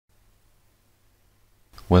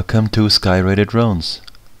Welcome to SkyRadar drones,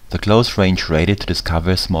 the close-range radar to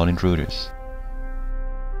discover small intruders.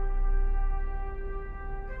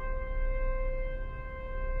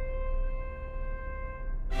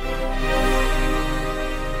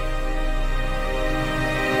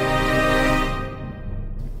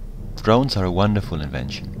 Drones are a wonderful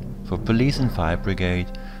invention for police and fire brigade,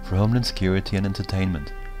 for homeland security and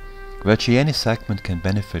entertainment. Virtually any segment can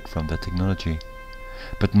benefit from the technology,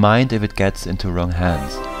 but mind if it gets into wrong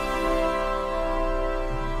hands.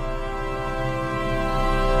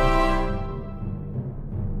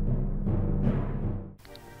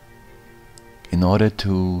 In order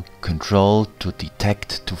to control, to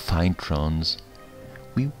detect, to find drones,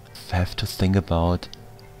 we have to think about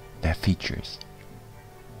their features.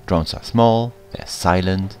 Drones are small, they're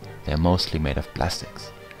silent, they're mostly made of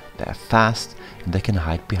plastics. They're fast and they can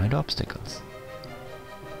hide behind obstacles.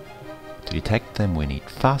 To detect them we need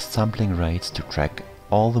fast sampling rates to track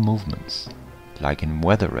all the movements, like in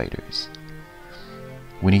weather radars.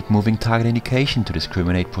 We need moving target indication to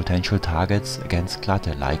discriminate potential targets against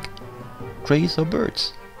clutter, like trees or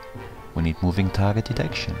birds. We need moving target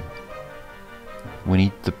detection. We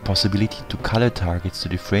need the possibility to color targets to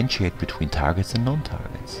differentiate between targets and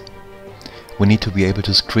non-targets. We need to be able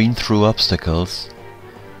to screen through obstacles,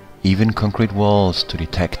 even concrete walls, to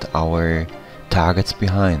detect our targets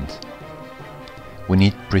behind. We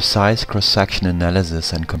need precise cross-section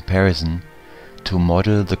analysis and comparison to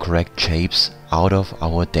model the correct shapes out of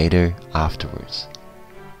our data afterwards.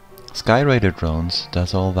 SkyRadar drones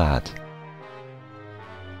does all that.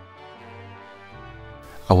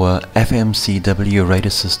 Our FMCW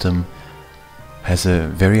radar system has a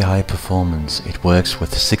very high performance. It works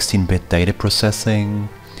with 16-bit data processing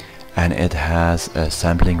and it has a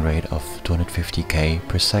sampling rate of 250K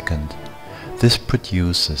per second. This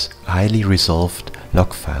produces highly resolved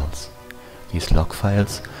log files. These log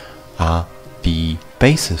files are the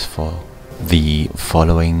basis for the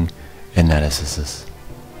following analyses.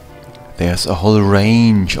 There's a whole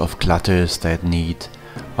range of clutters that need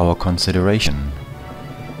our consideration.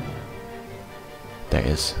 There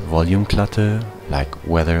is volume clutter, like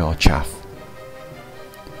weather or chaff.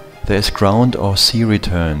 There is ground or sea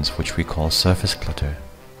returns, which we call surface clutter.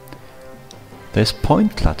 There is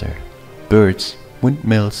point clutter, birds,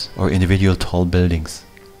 windmills or individual tall buildings.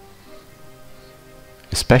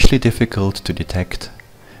 Especially difficult to detect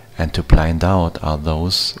and to blind out are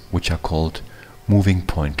those which are called moving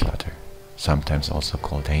point clutter, sometimes also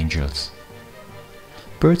called angels.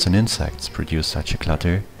 Birds and insects produce such a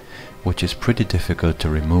clutter, which is pretty difficult to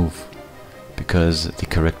remove, because the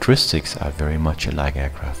characteristics are very much alike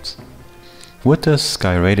aircrafts. What does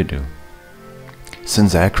SkyRadar do?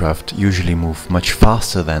 Since aircraft usually move much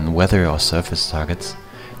faster than weather or surface targets,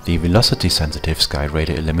 the velocity-sensitive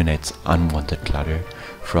SkyRadar eliminates unwanted clutter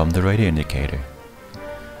from the radar indicator.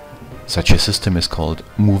 Such a system is called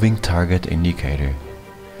moving target indicator.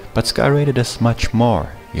 But SkyRadar does much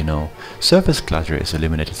more, you know. Surface clutter is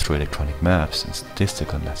eliminated through electronic maps and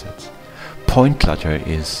statistical methods. Point clutter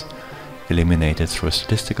is eliminated through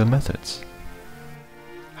statistical methods.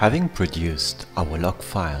 Having produced our log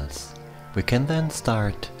files, we can then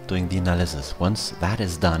start doing the analysis. Once that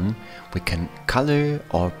is done, we can color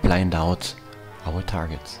or blind out our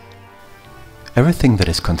targets. Everything that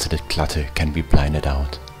is considered clutter can be blinded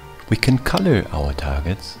out. We can color our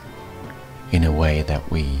targets in a way that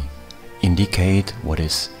we indicate what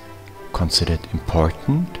is considered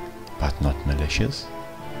important but not malicious.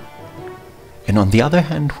 And on the other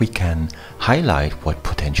hand, we can highlight what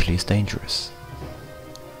potentially is dangerous.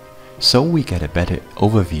 So we get a better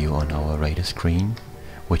overview on our radar screen,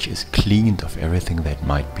 which is cleaned of everything that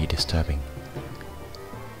might be disturbing.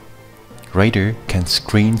 Radar can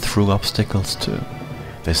screen through obstacles too.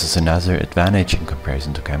 This is another advantage in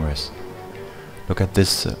comparison to cameras. Look at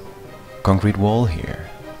this concrete wall here.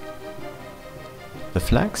 The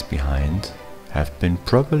flags behind have been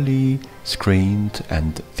properly screened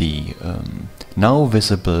and the now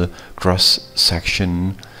visible cross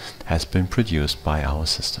section has been produced by our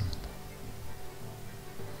system.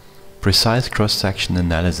 Precise cross-section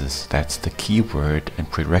analysis, that's the key word and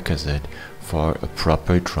prerequisite for a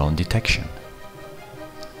proper drone detection.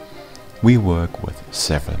 We work with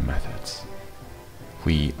several methods.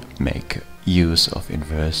 We make use of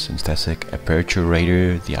inverse synthetic aperture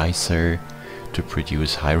radar, the ISER, to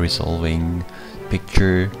produce high-resolving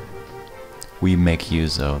picture. We make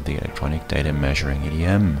use of the electronic data measuring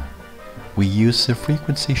EDM. We use the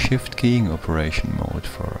frequency shift keying operation mode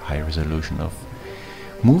for high resolution of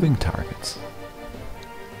moving targets.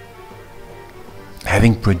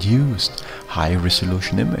 Having produced high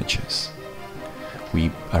resolution images,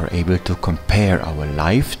 we are able to compare our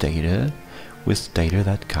live data with data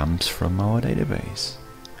that comes from our database,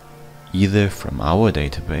 either from our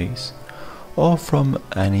database or from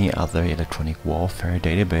any other electronic warfare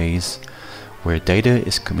database where data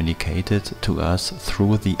is communicated to us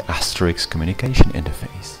through the Asterix communication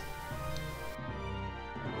interface.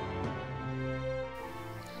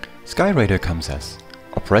 SkyRadar comes as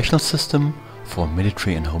operational system for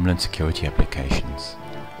military and homeland security applications,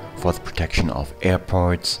 for the protection of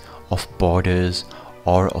airports, of borders,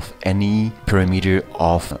 or of any perimeter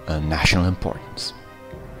of national importance.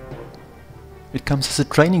 It comes as a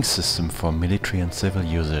training system for military and civil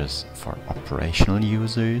users, for operational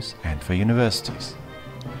users, and for universities.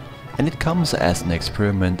 And it comes as an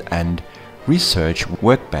experiment and research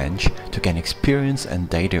workbench to gain experience and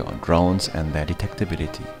data on drones and their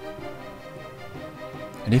detectability.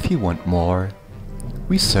 And if you want more,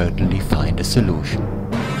 we certainly find a solution.